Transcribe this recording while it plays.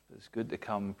It's good to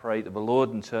come and pray to the Lord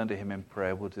and turn to Him in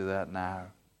prayer. We'll do that now.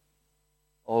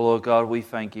 Oh, Lord God, we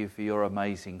thank You for Your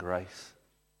amazing grace.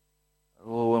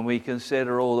 Lord, when we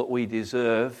consider all that we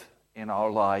deserve in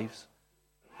our lives,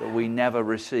 that we never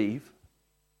receive,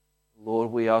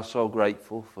 Lord, we are so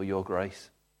grateful for Your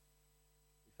grace.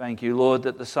 Thank You, Lord,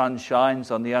 that the sun shines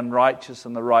on the unrighteous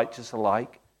and the righteous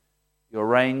alike. Your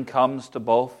rain comes to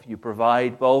both. You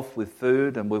provide both with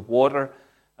food and with water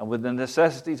and with the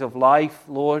necessities of life,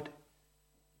 Lord.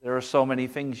 There are so many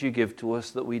things You give to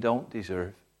us that we don't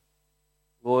deserve.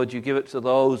 Lord, You give it to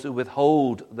those who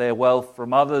withhold their wealth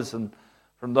from others, and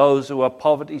from those who are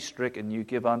poverty-stricken, You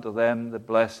give unto them the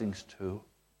blessings too.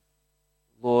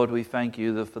 Lord, we thank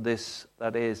You for this,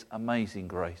 that is amazing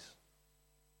grace.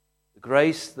 The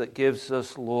grace that gives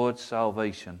us, Lord,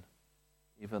 salvation,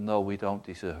 even though we don't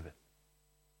deserve it.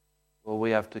 Lord,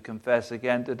 we have to confess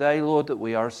again today, Lord, that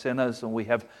we are sinners and we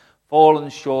have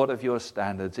fallen short of Your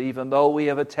standards. Even though we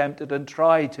have attempted and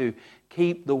tried to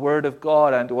keep the Word of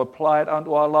God and to apply it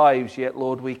unto our lives, yet,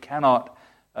 Lord, we cannot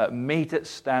meet its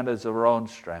standards of our own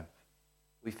strength.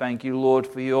 We thank You, Lord,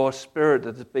 for Your Spirit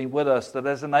that has been with us, that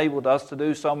has enabled us to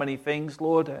do so many things,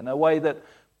 Lord, in a way that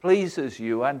pleases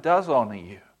You and does honor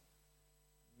You.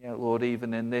 Yet, Lord,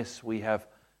 even in this we have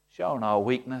shown our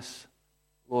weakness,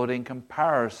 Lord, in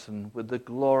comparison with the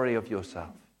glory of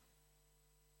Yourself.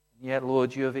 And yet,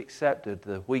 Lord, You have accepted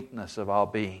the weakness of our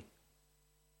being.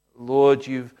 Lord,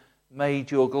 You've made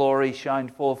Your glory shine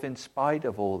forth in spite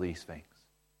of all these things.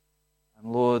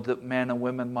 And Lord, that men and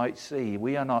women might see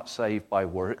we are not saved by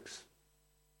works,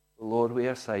 but Lord, we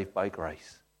are saved by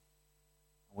grace.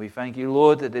 And we thank You,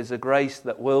 Lord, that it is a grace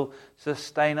that will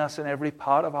sustain us in every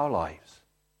part of our lives.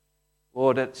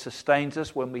 Lord, it sustains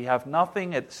us when we have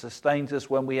nothing. It sustains us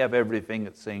when we have everything,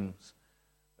 it seems.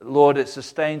 But Lord, it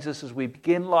sustains us as we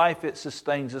begin life. It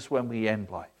sustains us when we end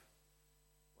life.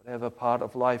 Whatever part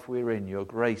of life we're in, Your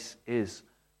grace is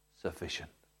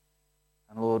sufficient.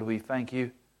 And Lord, we thank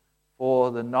You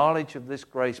for the knowledge of this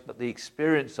grace, but the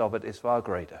experience of it is far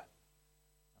greater.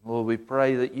 And Lord, we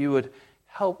pray that You would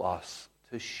help us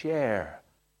to share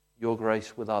Your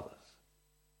grace with others.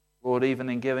 Lord, even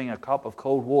in giving a cup of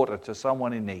cold water to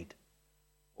someone in need,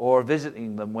 or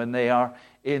visiting them when they are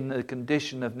in the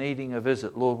condition of needing a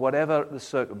visit, Lord, whatever the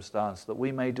circumstance, that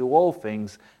we may do all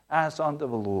things as unto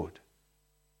the Lord.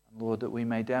 And Lord, that we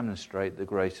may demonstrate the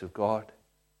grace of God.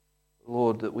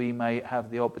 Lord, that we may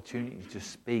have the opportunity to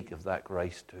speak of that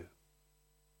grace too.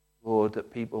 Lord,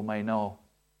 that people may know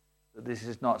that this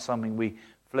is not something we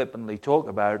flippantly talk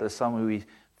about, as something we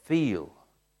feel.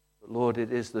 But Lord,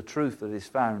 it is the truth that is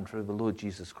found through the Lord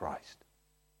Jesus Christ.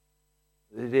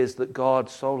 It is that God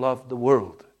so loved the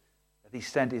world that He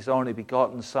sent His only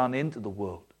begotten Son into the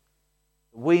world,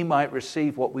 that we might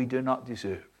receive what we do not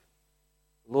deserve.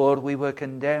 Lord, we were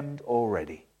condemned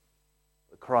already,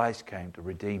 but Christ came to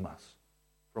redeem us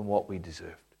from what we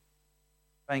deserved.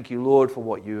 Thank You, Lord, for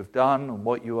what You have done and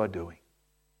what You are doing.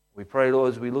 We pray,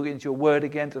 Lord, as we look into Your word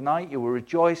again tonight, You will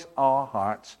rejoice our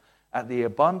hearts at the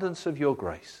abundance of Your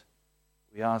grace.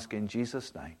 We ask in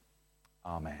Jesus' name.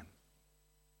 Amen.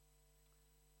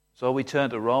 So we turn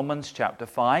to Romans chapter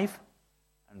 5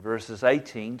 and verses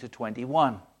 18 to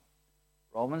 21.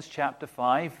 Romans chapter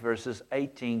 5, verses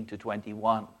 18 to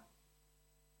 21,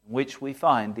 in which we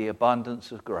find the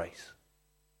abundance of grace.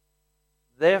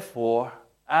 Therefore,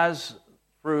 as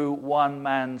through one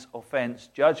man's offense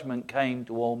judgment came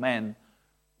to all men,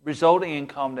 resulting in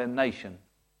condemnation,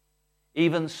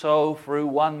 even so through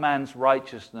one man's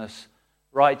righteous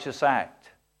act,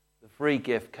 the free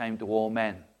gift came to all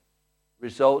men,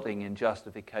 resulting in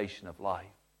justification of life.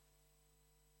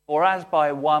 For as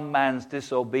by one man's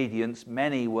disobedience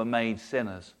many were made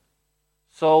sinners,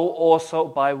 so also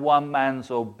by one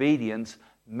man's obedience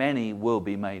many will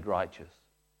be made righteous.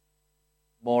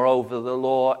 Moreover, the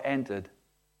law entered,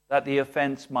 that the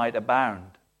offense might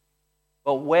abound.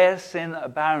 But where sin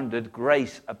abounded,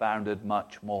 grace abounded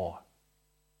much more.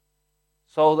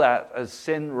 So that as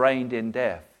sin reigned in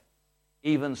death,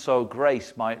 even so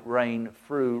grace might reign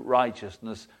through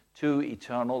righteousness to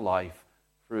eternal life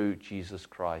through Jesus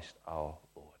Christ our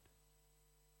Lord.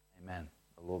 Amen.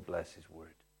 The Lord bless His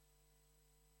word.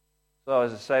 So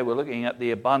as I say, we're looking at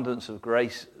the abundance of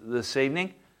grace this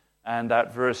evening, and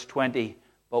at verse 20,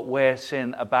 but where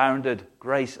sin abounded,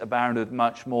 grace abounded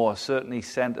much more, certainly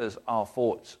centers our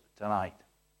thoughts tonight.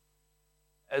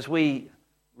 As we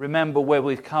remember where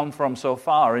we've come from so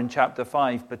far in chapter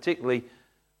 5 particularly,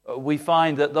 we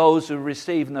find that those who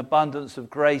receive an abundance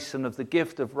of grace and of the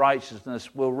gift of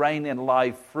righteousness will reign in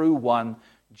life through one,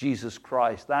 Jesus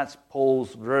Christ. That's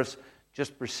Paul's verse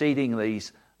just preceding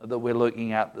these that we're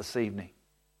looking at this evening.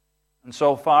 And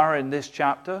so far in this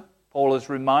chapter, Paul has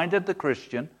reminded the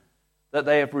Christian that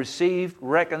they have received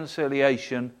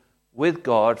reconciliation with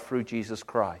God through Jesus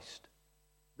Christ.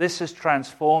 This has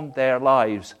transformed their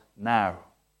lives now.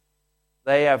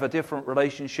 They have a different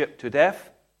relationship to death.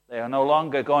 They are no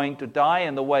longer going to die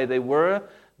in the way they were,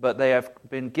 but they have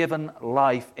been given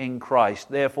life in Christ.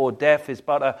 Therefore, death is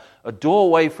but a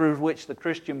doorway through which the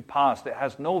Christian passed. It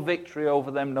has no victory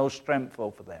over them, no strength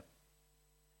over them.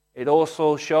 It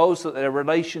also shows that their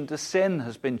relation to sin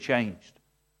has been changed,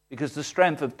 because the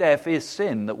strength of death is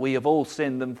sin, that we have all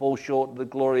sinned and fall short of the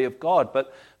glory of God.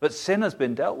 But sin has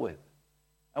been dealt with.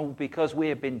 And because we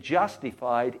have been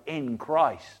justified in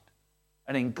Christ.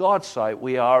 And in God's sight,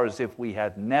 we are as if we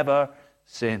had never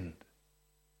sinned.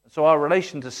 So our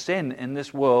relation to sin in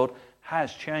this world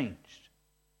has changed.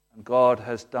 And God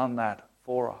has done that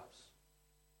for us.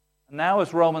 And now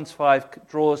as Romans 5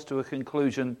 draws to a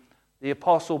conclusion, the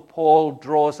Apostle Paul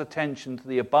draws attention to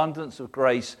the abundance of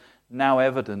grace now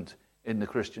evident in the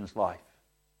Christian's life.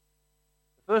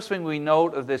 The first thing we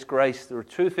note of this grace, there are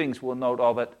two things we'll note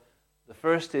of it. The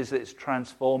first is its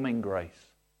transforming grace.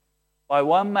 By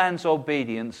one man's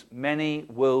obedience, many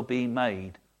will be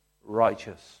made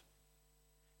righteous.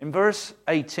 In verse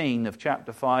 18 of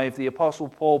chapter 5, the Apostle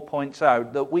Paul points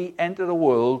out that we entered a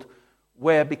world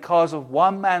where because of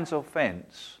one man's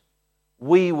offense,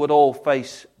 we would all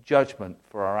face judgment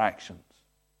for our actions.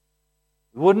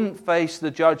 We wouldn't face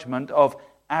the judgment of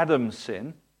Adam's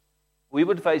sin. We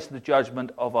would face the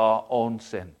judgment of our own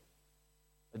sin.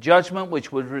 A judgment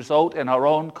which would result in our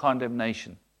own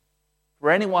condemnation. For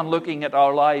anyone looking at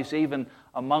our lives, even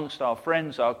amongst our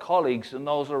friends, our colleagues, and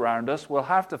those around us,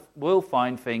 will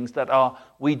find things that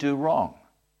we do wrong,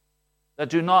 that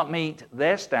do not meet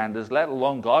their standards, let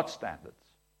alone God's standards.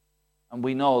 And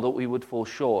we know that we would fall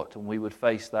short and we would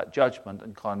face that judgment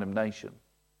and condemnation.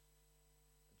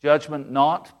 Judgment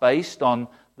not based on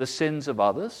the sins of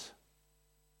others,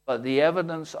 but the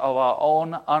evidence of our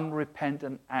own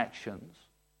unrepentant actions,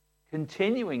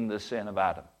 continuing the sin of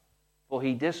Adam. For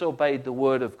he disobeyed the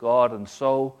word of God, and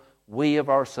so we of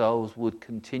ourselves would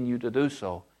continue to do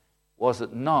so, was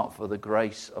it not for the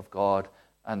grace of God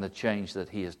and the change that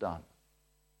he has done.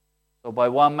 So by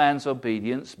one man's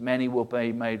obedience, many will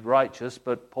be made righteous,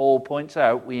 but Paul points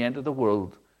out we entered the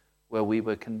world where we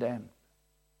were condemned.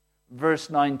 Verse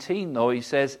 19, though, he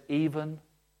says, even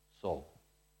so.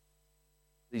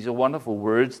 These are wonderful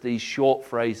words, these short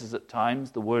phrases at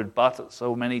times. The word but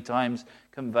so many times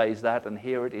conveys that, and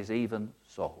here it is, even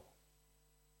so.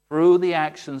 Through the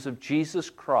actions of Jesus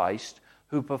Christ,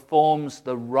 who performs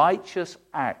the righteous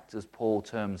act, as Paul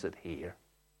terms it here,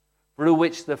 through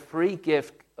which the free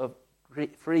gift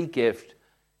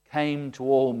came to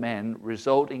all men,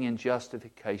 resulting in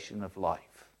justification of life.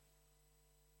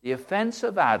 The offense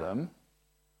of Adam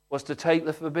was to take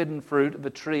the forbidden fruit of the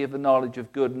tree of the knowledge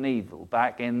of good and evil,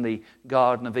 back in the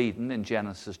Garden of Eden in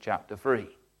Genesis chapter 3,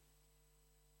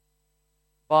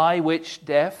 by which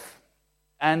death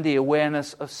and the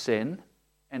awareness of sin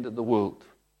entered the world.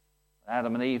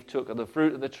 Adam and Eve took of the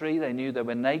fruit of the tree. They knew they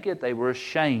were naked. They were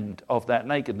ashamed of that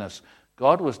nakedness.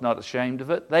 God was not ashamed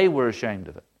of it. They were ashamed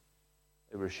of it.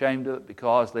 They were ashamed of it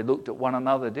because they looked at one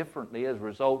another differently as a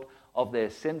result of their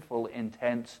sinful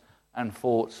intents and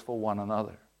thoughts for one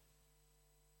another.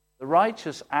 The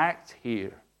righteous act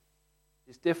here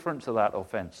is different to that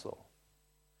offense, though.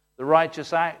 The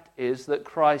righteous act is that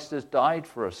Christ has died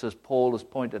for us, as Paul has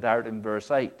pointed out in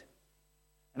verse 8.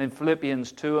 And in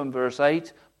Philippians 2 and verse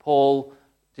 8, Paul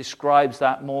describes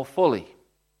that more fully.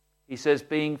 He says,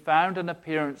 being found in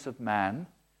appearance of man,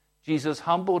 Jesus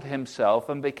humbled himself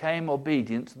and became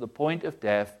obedient to the point of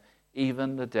death,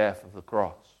 even the death of the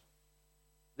cross.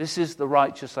 This is the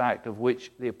righteous act of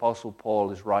which the Apostle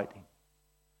Paul is writing.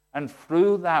 And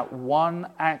through that one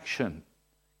action,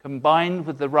 combined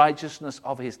with the righteousness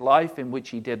of his life in which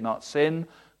he did not sin,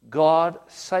 God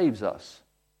saves us,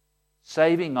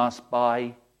 saving us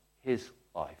by his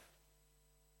life.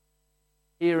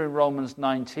 Here in Romans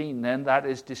 19, then, that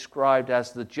is described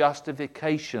as the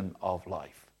justification of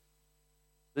life.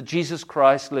 That Jesus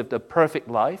Christ lived a perfect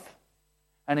life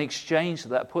and exchanged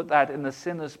that, put that in the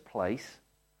sinner's place,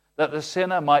 that the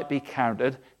sinner might be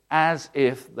counted as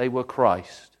if they were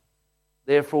Christ.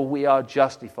 Therefore, we are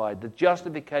justified, the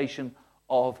justification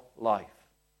of life.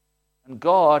 And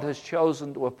God has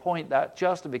chosen to appoint that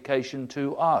justification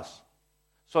to us.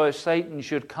 So if Satan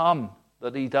should come,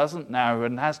 that he doesn't now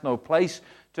and has no place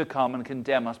to come and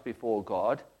condemn us before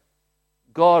God,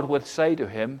 God would say to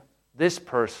him, this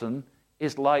person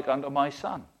is like unto my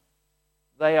son.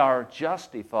 They are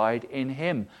justified in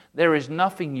him. There is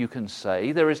nothing you can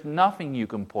say. There is nothing you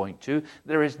can point to.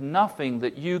 There is nothing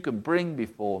that you can bring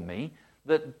before me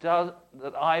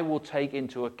that I will take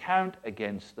into account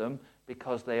against them,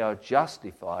 because they are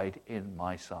justified in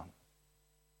my Son.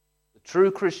 The true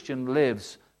Christian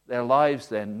lives their lives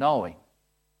then knowing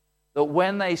that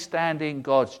when they stand in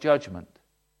God's judgment,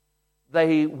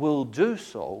 they will do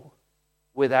so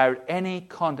without any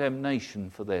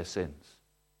condemnation for their sins.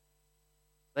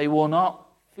 They will not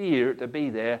fear to be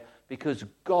there, because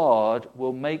God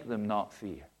will make them not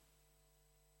fear.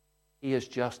 He has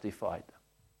justified them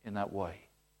in that way.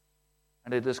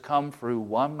 And it has come through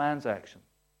one man's action,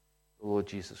 the Lord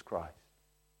Jesus Christ.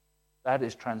 That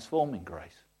is transforming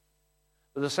grace.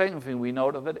 But the second thing we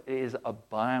note of it is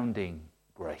abounding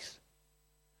grace.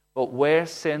 But where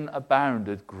sin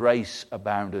abounded, grace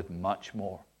abounded much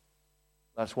more.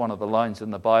 That's one of the lines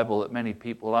in the Bible that many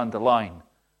people underline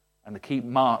and to keep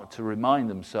marked to remind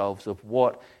themselves of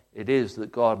what it is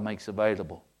that God makes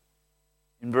available.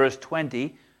 In verse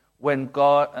 20,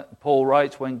 Paul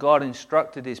writes, when God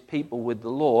instructed his people with the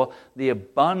law, the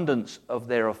abundance of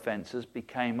their offenses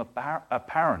became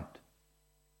apparent.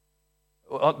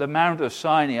 At the Mount of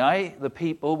Sinai, the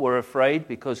people were afraid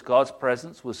because God's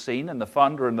presence was seen in the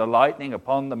thunder and the lightning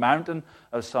upon the mountain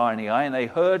of Sinai, and they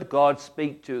heard God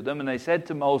speak to them, and they said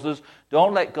to Moses,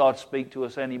 don't let God speak to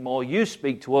us anymore. You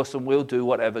speak to us and we'll do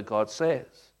whatever God says.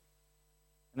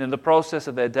 And in the process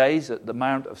of their days at the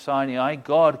Mount of Sinai,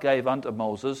 God gave unto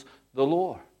Moses the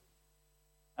law.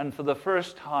 And for the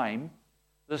first time,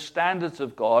 the standards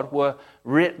of God were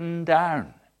written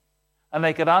down. And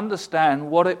they could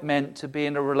understand what it meant to be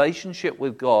in a relationship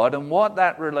with God and what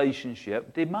that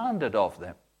relationship demanded of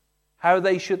them, how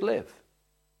they should live,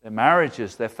 their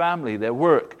marriages, their family, their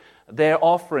work, their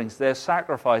offerings, their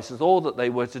sacrifices, all that they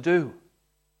were to do.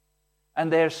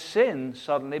 And their sin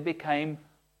suddenly became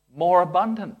more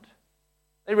abundant.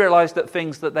 They realized that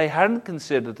things that they hadn't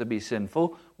considered to be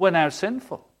sinful were now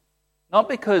sinful. Not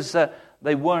because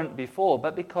they weren't before,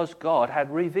 but because God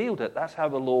had revealed it. That's how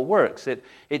the law works.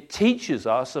 It teaches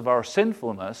us of our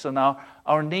sinfulness and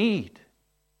our need.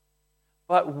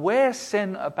 But where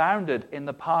sin abounded in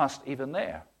the past, even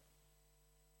there,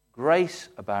 grace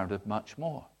abounded much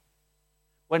more.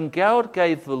 When God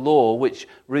gave the law which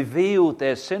revealed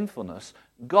their sinfulness,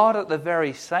 God at the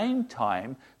very same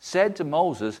time said to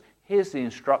Moses, here's the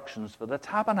instructions for the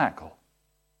tabernacle.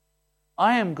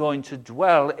 I am going to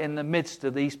dwell in the midst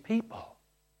of these people.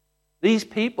 These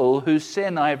people whose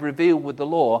sin I have revealed with the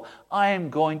law, I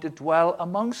am going to dwell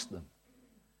amongst them.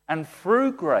 And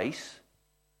through grace,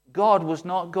 God was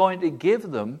not going to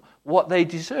give them what they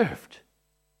deserved.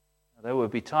 There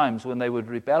would be times when they would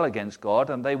rebel against God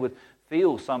and they would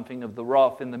feel something of the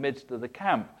wrath in the midst of the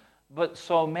camp. But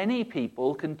so many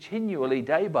people continually,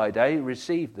 day by day,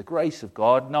 received the grace of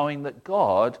God, knowing that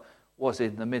God was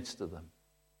in the midst of them.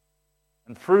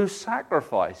 And through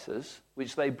sacrifices,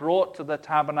 which they brought to the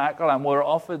tabernacle and were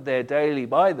offered there daily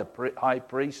by the high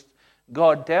priest,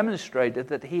 God demonstrated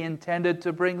that he intended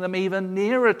to bring them even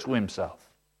nearer to himself.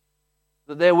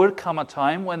 That there would come a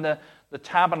time when the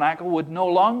tabernacle would no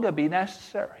longer be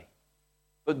necessary,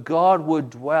 but God would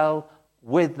dwell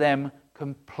with them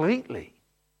completely.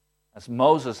 As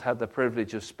Moses had the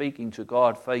privilege of speaking to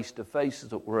God face to face,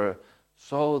 as it were,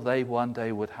 so they one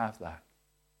day would have that.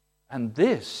 And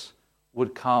this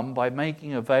would come by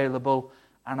making available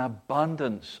an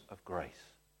abundance of grace.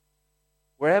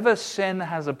 Wherever sin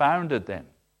has abounded then,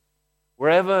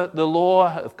 wherever the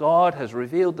law of God has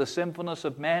revealed the sinfulness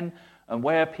of men, and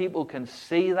where people can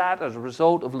see that as a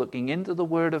result of looking into the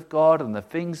Word of God and the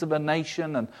things of a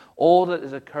nation and all that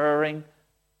is occurring,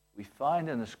 we find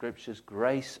in the Scriptures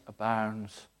grace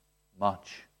abounds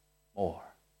much more.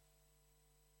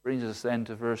 Brings us then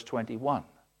to verse 21.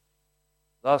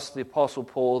 Thus the Apostle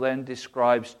Paul then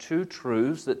describes two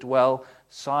truths that dwell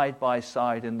side by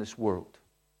side in this world.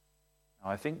 Now,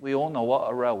 I think we all know what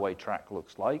a railway track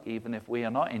looks like, even if we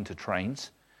are not into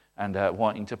trains and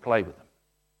wanting to play with them.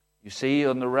 You see,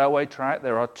 on the railway track,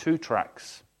 there are two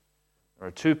tracks. There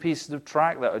are two pieces of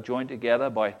track that are joined together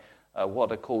by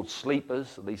what are called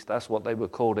sleepers. At least that's what they were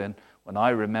called when I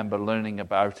remember learning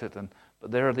about it. But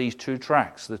there are these two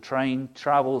tracks. The train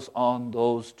travels on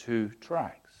those two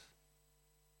tracks.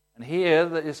 And here,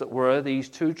 as it were, these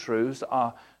two truths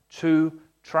are two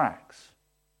tracks.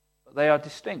 But they are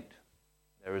distinct.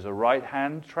 There is a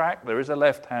right-hand track, there is a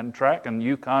left-hand track, and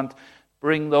you can't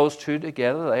bring those two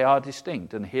together. They are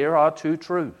distinct. And here are two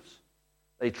truths.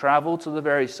 They travel to the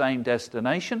very same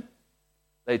destination.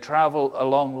 They travel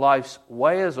along life's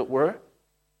way, as it were.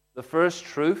 The first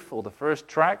truth, or the first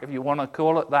track, if you want to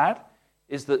call it that,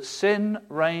 is that sin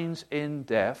reigns in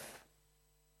death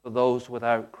for those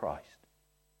without Christ.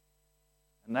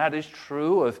 And that is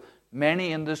true of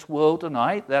many in this world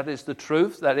tonight. That is the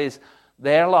truth. That is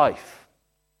their life.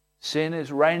 Sin is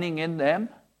reigning in them,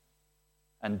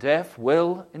 and death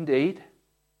will indeed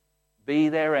be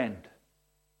their end.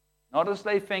 Not as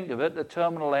they think of it, the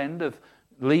terminal end of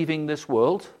leaving this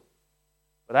world,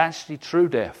 but actually true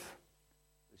death,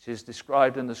 which is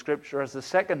described in the Scripture as the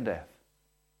second death,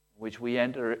 which we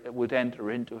would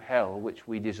enter into hell, which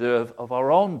we deserve of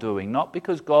our own doing, not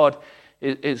because God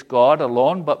is God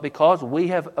alone, but because we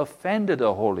have offended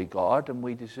a holy God and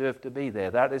we deserve to be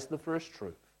there. That is the first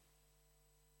truth.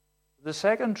 The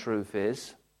second truth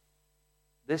is,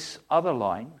 this other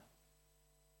line,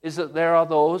 is that there are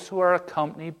those who are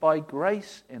accompanied by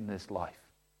grace in this life.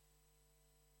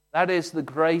 That is the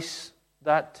grace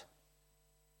but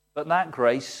that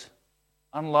grace,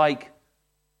 unlike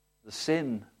the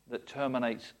sin that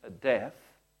terminates at death,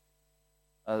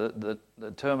 that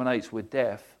terminates with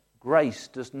death, grace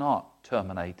does not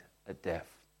terminate at death.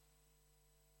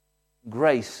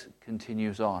 Grace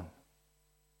continues on.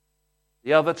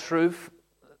 The other truth,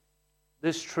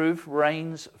 this truth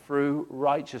reigns through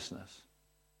righteousness.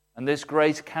 And this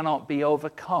grace cannot be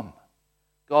overcome.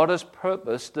 God has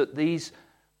purposed that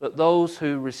those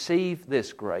who receive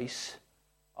this grace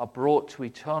are brought to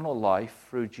eternal life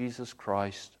through Jesus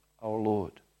Christ our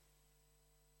Lord.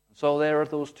 And so there are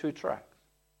those two tracks.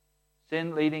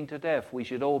 Sin leading to death. We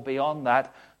should all be on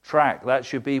that track. That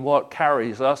should be what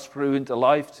carries us through into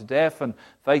life to death and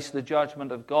face the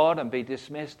judgment of God and be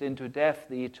dismissed into death,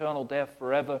 the eternal death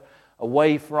forever,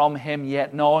 away from Him,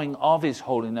 yet knowing of His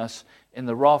holiness in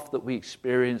the wrath that we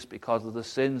experience because of the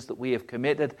sins that we have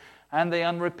committed and the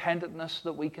unrepentantness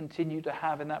that we continue to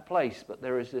have in that place. But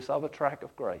there is this other track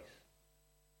of grace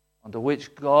under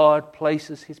which God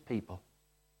places His people.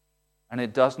 And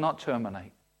it does not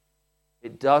terminate.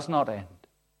 It does not end.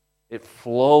 It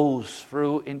flows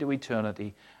through into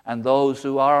eternity. And those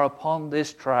who are upon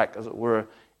this track, as it were,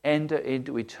 enter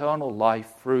into eternal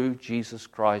life through Jesus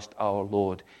Christ our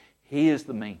Lord. He is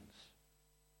the means.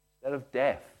 Instead of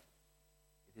death,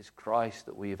 it is Christ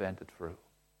that we have entered through.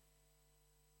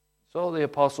 So the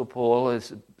Apostle Paul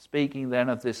is speaking then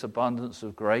of this abundance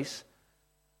of grace.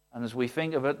 And as we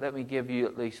think of it, let me give you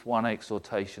at least one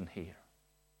exhortation here.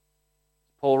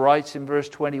 Paul writes in verse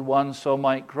 21, "So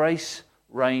might grace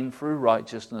reign through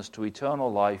righteousness to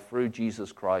eternal life through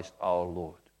Jesus Christ our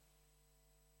Lord."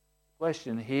 The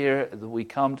question here that we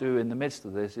come to in the midst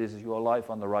of this is your life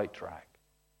on the right track?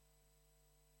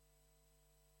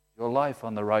 Your life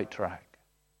on the right track?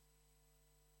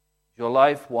 Is your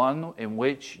life one in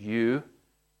which you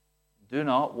do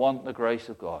not want the grace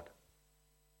of God?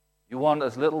 You want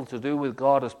as little to do with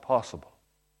God as possible.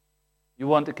 You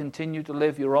want to continue to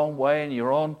live your own way and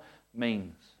your own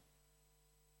means.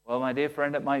 Well, my dear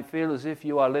friend, it might feel as if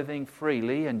you are living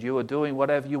freely and you are doing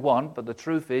whatever you want, but the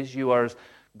truth is you are as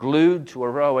glued to a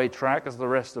railway track as the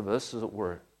rest of us, as it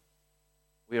were.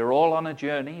 We are all on a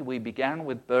journey. We began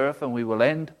with birth and we will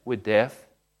end with death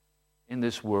in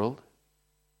this world.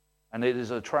 And it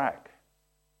is a track.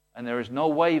 And there is no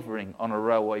wavering on a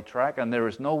railway track, and there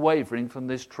is no wavering from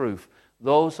this truth.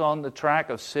 Those on the track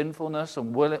of sinfulness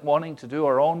and wanting to do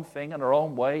our own thing in our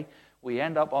own way, we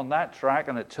end up on that track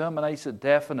and it terminates at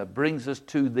death and it brings us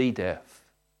to the death.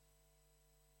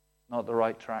 Not the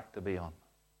right track to be on.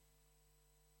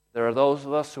 There are those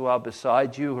of us who are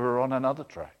beside you who are on another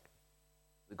track.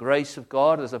 The grace of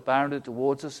God has abounded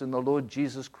towards us in the Lord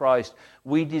Jesus Christ.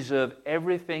 We deserve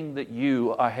everything that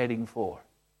you are heading for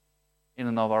in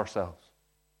and of ourselves.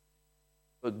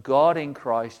 But God in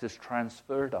Christ has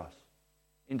transferred us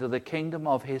into the kingdom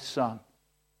of His Son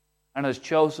and has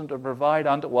chosen to provide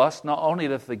unto us not only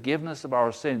the forgiveness of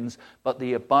our sins, but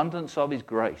the abundance of His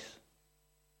grace.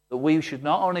 That we should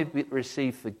not only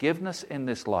receive forgiveness in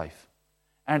this life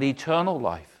and eternal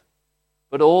life,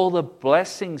 but all the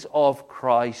blessings of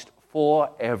Christ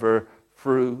forever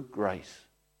through grace.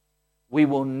 We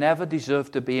will never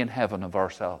deserve to be in heaven of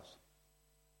ourselves,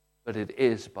 but it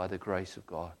is by the grace of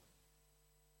God.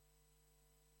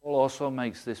 Paul also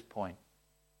makes this point.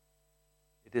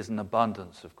 It is an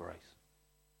abundance of grace.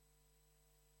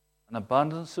 An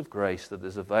abundance of grace that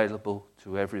is available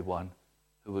to everyone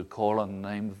who would call on the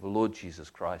name of the Lord Jesus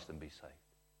Christ and be saved.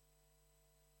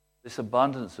 This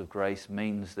abundance of grace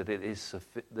means that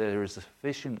there is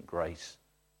sufficient grace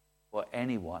for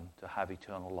anyone to have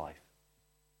eternal life.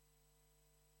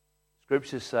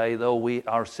 Scriptures say, though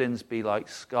our sins be like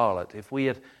scarlet, if we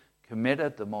had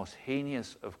committed the most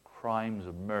heinous of crimes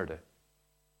of murder,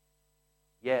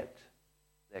 yet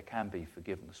there can be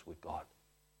forgiveness with God.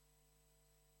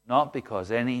 not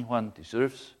because anyone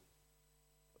deserves,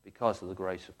 but because of the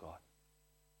grace of God.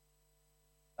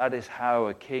 That is how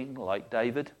a king like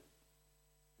David,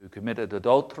 who committed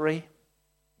adultery,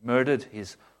 murdered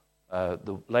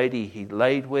the lady he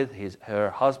laid with,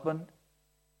 her husband,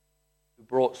 who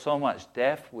brought so much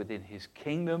death within his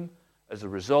kingdom as a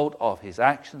result of his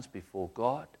actions before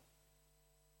God.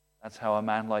 That's how a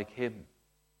man like him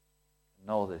can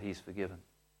know that he's forgiven.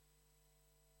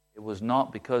 It was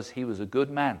not because he was a good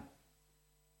man.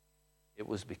 It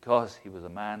was because he was a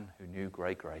man who knew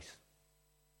great grace.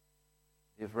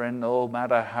 Dear friend, no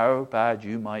matter how bad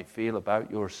you might feel about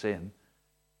your sin,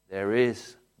 there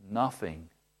is nothing,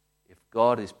 if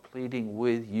God is pleading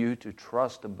with you to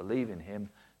trust and believe in him,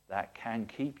 that can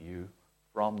keep you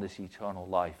from this eternal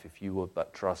life if you would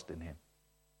but trust in him.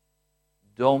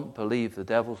 Don't believe the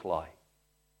devil's lie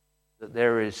that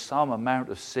there is some amount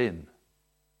of sin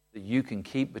that you can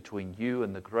keep between you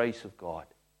and the grace of God.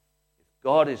 If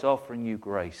God is offering you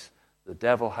grace, the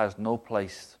devil has no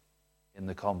place in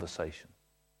the conversation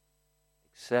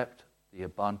except the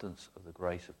abundance of the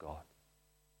grace of God.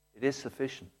 It is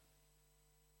sufficient.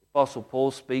 The Apostle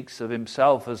Paul speaks of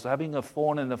himself as having a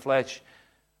thorn in the flesh.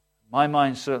 My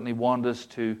mind certainly wanders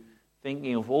to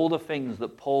thinking of all the things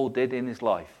that Paul did in his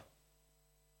life.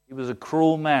 He was a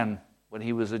cruel man when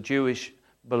he was a Jewish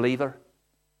believer.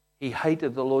 He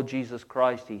hated the Lord Jesus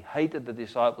Christ. He hated the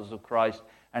disciples of Christ.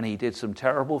 And he did some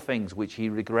terrible things which he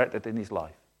regretted in his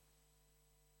life.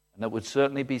 And there would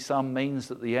certainly be some means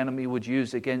that the enemy would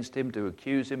use against him to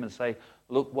accuse him and say,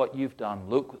 look what you've done.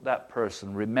 Look at that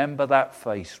person. Remember that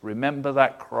face. Remember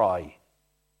that cry.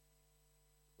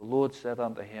 The Lord said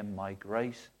unto him, my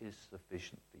grace is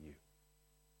sufficient for you.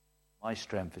 My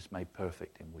strength is made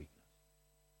perfect in weakness.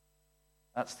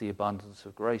 That's the abundance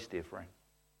of grace, dear friend.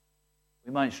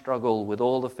 We might struggle with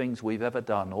all the things we've ever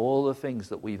done, all the things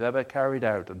that we've ever carried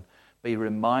out, and be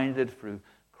reminded through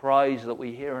cries that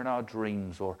we hear in our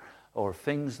dreams, or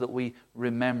things that we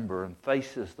remember, and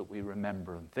faces that we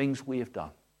remember, and things we have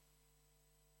done.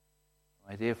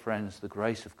 My dear friends, the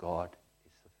grace of God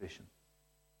is sufficient.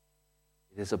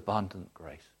 It is abundant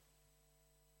grace.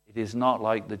 It is not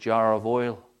like the jar of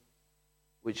oil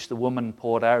which the woman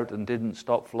poured out and didn't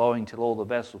stop flowing till all the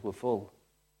vessels were full.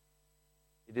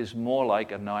 It is more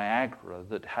like a Niagara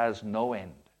that has no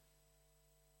end.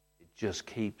 It just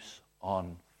keeps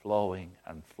on flowing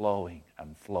and flowing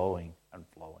and flowing and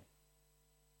flowing.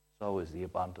 So is the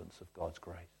abundance of God's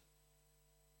grace.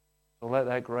 So let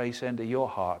that grace enter your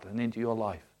heart and into your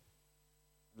life.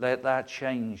 Let that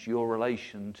change your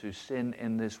relation to sin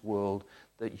in this world,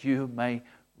 that you may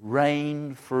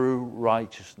reign through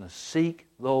righteousness. Seek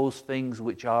those things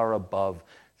which are above.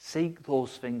 Seek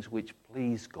those things which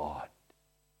please God.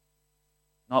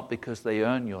 Not because they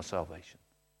earn your salvation,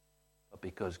 but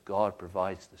because God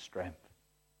provides the strength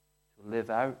to live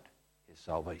out his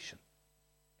salvation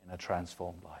in a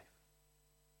transformed life.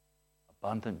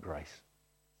 Abundant grace.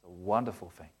 It's a wonderful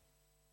thing.